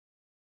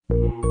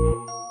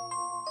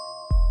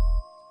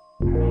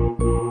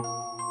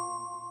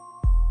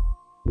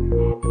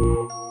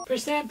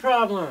Percent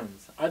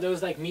problems. Are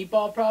those like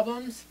meatball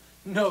problems?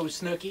 No,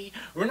 Snooky.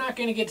 We're not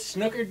going to get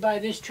snookered by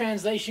this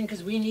translation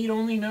because we need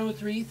only know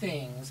three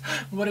things.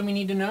 What do we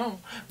need to know?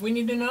 We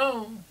need to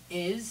know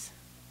is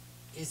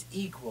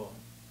equal.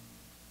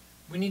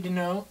 We need to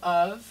know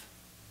of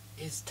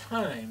is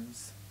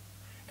times.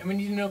 And we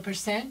need to know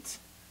percent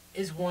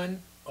is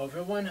 1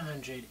 over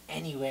 100.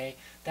 Anyway,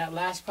 that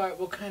last part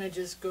we'll kind of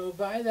just go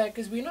by that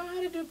because we know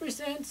how to do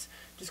percents.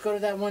 Just go to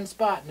that one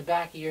spot in the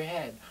back of your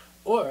head.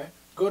 Or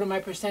go to my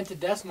percent to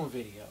decimal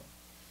video.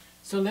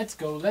 So let's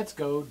go,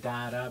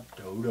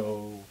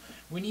 da-da-do-do.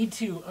 We need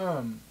to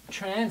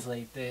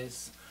translate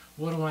this.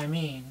 What do I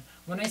mean?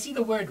 When I see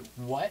the word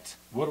what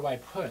do I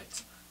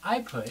put?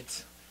 I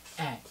put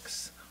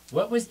X.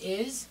 What was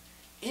is?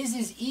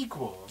 Is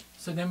equal.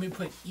 So then we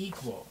put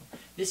equal.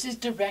 This is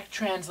direct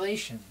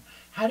translation.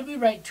 How do we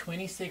write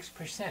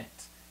 26%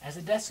 as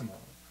a decimal?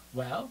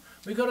 Well,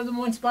 we go to the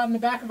one spot in the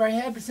back of our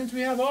head, but since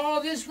we have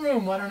all this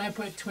room, why don't I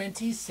put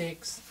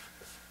 26%?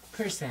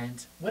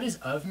 What does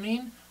of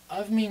mean?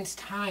 Of means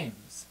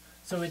times.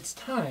 So it's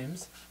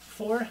times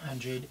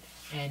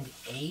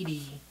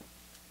 480.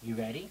 You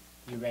ready?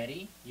 You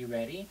ready? You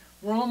ready?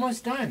 We're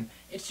almost done.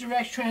 It's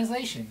direct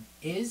translation.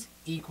 Is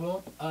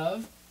equal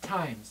of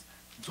times.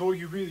 That's all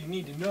you really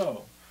need to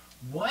know.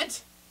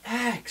 What?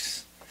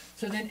 X.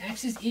 So then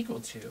X is equal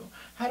to,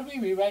 how do we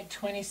rewrite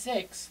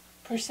 26%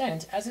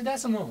 as a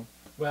decimal?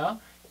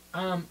 Well,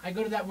 I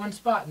go to that one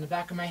spot in the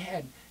back of my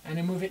head and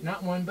I move it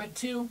not 1 but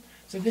 2.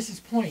 So this is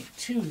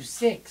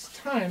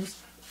 0.26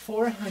 times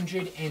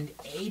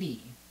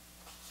 480.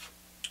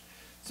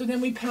 So then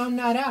we pound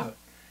that out.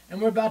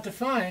 And we're about to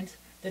find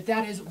that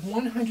that is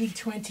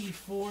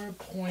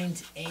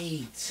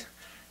 124.8.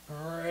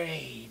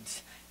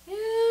 Great.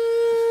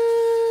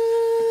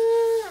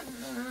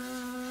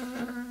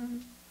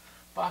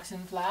 Box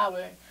and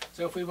flower.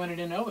 So if we wanted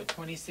to know what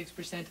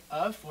 26%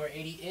 of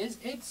 480 is,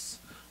 it's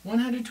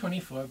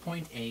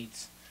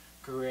 124.8.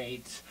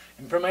 Great.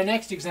 And for my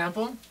next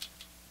example,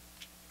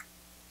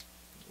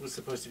 it was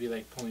supposed to be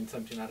like pulling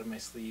something out of my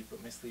sleeve,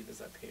 but my sleeve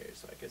is up here,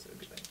 so I guess it would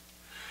be like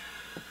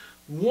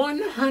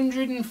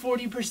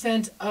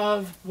 140%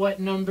 of what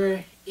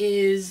number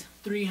is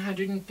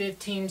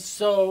 315.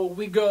 So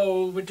we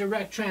go with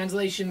direct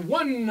translation.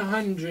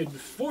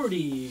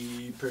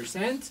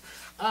 140%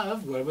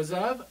 of what was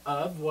of?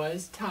 Of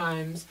was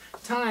times.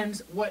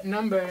 Times what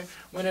number?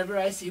 Whenever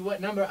I see what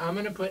number, I'm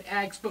going to put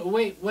X. But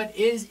wait, what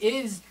is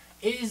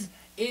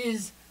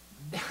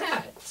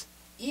that?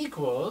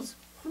 Equals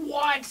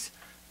what?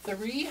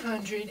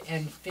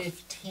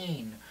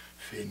 315.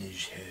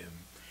 Finish him.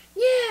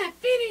 Yeah,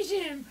 finish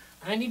him.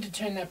 I need to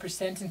turn that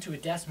percent into a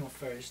decimal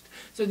first.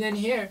 So then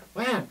here,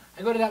 wham,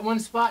 I go to that one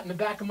spot in the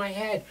back of my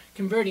head,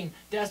 converting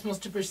decimals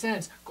to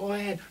percents. Go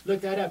ahead, look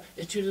that up.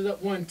 It's 2 to the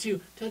 1,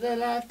 2, to the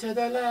left,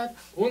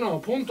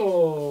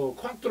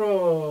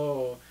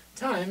 1.4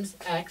 times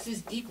X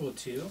is equal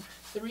to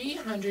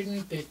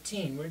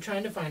 315. We're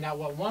trying to find out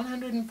what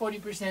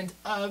 140%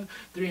 of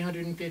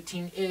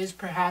 315 is.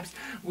 Perhaps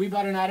we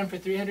bought an item for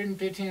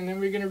 315 and then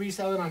we're going to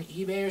resell it on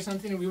eBay or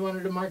something and we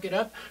wanted to mark it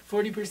up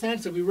 40%,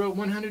 so we wrote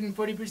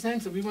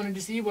 140%, so we wanted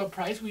to see what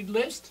price we'd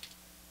list.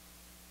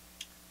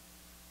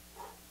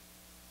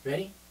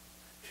 Ready?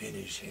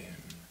 Finish him.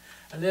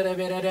 A little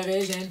bit of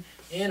division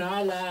in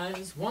our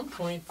lives.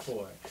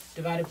 1.4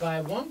 divided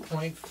by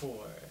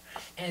 1.4.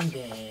 And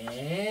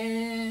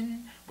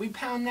then we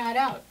pound that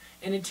out.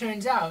 And it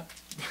turns out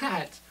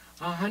that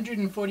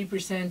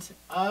 140%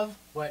 of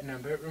what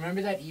number? Remember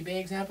that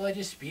eBay example I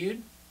just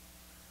spewed?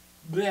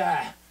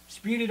 Blah!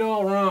 Spewed it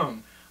all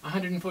wrong.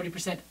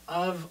 140%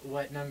 of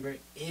what number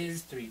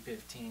is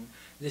 315?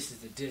 This is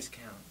the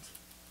discount.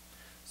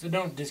 So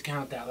don't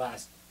discount that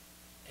last.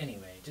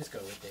 Anyway, just go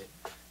with it.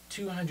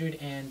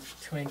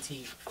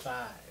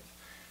 225.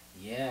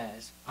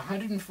 Yes.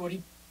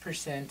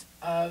 140%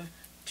 of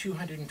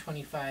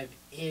 225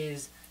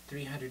 is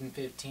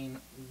 315.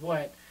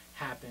 What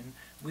happened?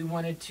 We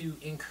wanted to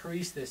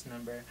increase this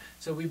number,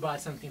 so we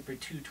bought something for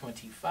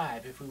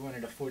 225. If we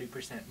wanted a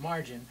 40%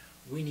 margin,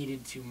 we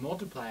needed to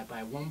multiply it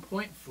by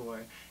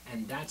 1.4,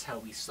 and that's how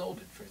we sold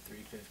it for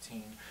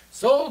 315.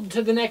 Sold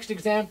to the next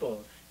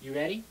example. You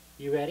ready?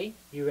 You ready?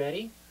 You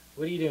ready?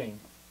 What are you doing?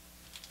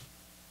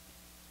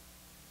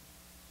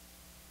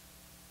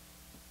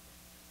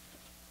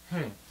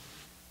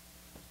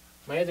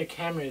 My other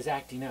camera is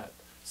acting up.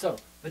 So,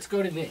 let's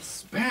go to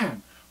this.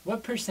 Bam!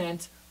 What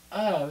percent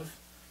of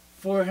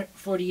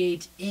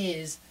 448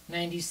 is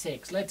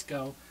 96? Let's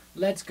go.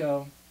 Let's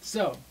go.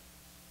 So,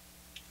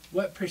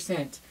 what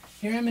percent?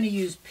 Here I'm going to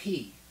use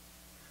P.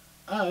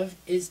 Of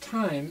is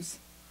times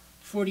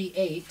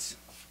 48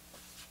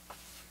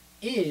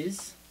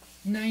 is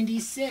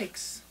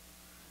 96.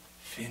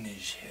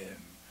 Finish him.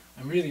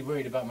 I'm really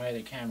worried about my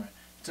other camera.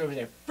 It's over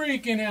there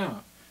freaking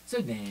out. So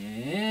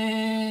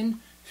then,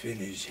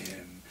 finish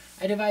him.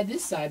 I divide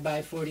this side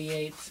by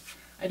 48.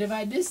 I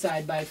divide this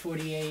side by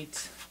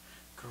 48.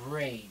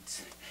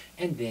 Great.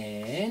 And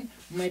then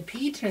my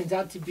P turns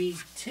out to be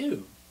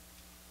 2.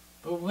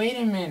 But wait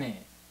a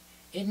minute.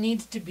 It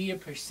needs to be a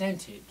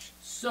percentage.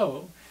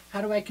 So, how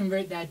do I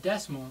convert that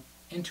decimal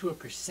into a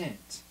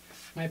percent?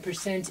 My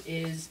percent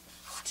is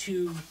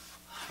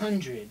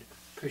 200%.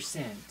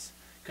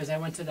 Because I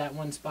went to that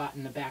one spot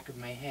in the back of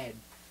my head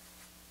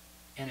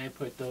and I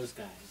put those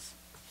guys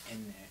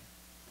in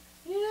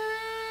there.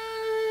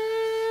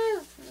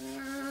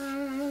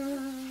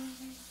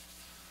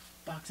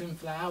 Box and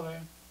flower.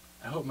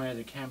 I hope my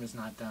other camera's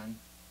not done.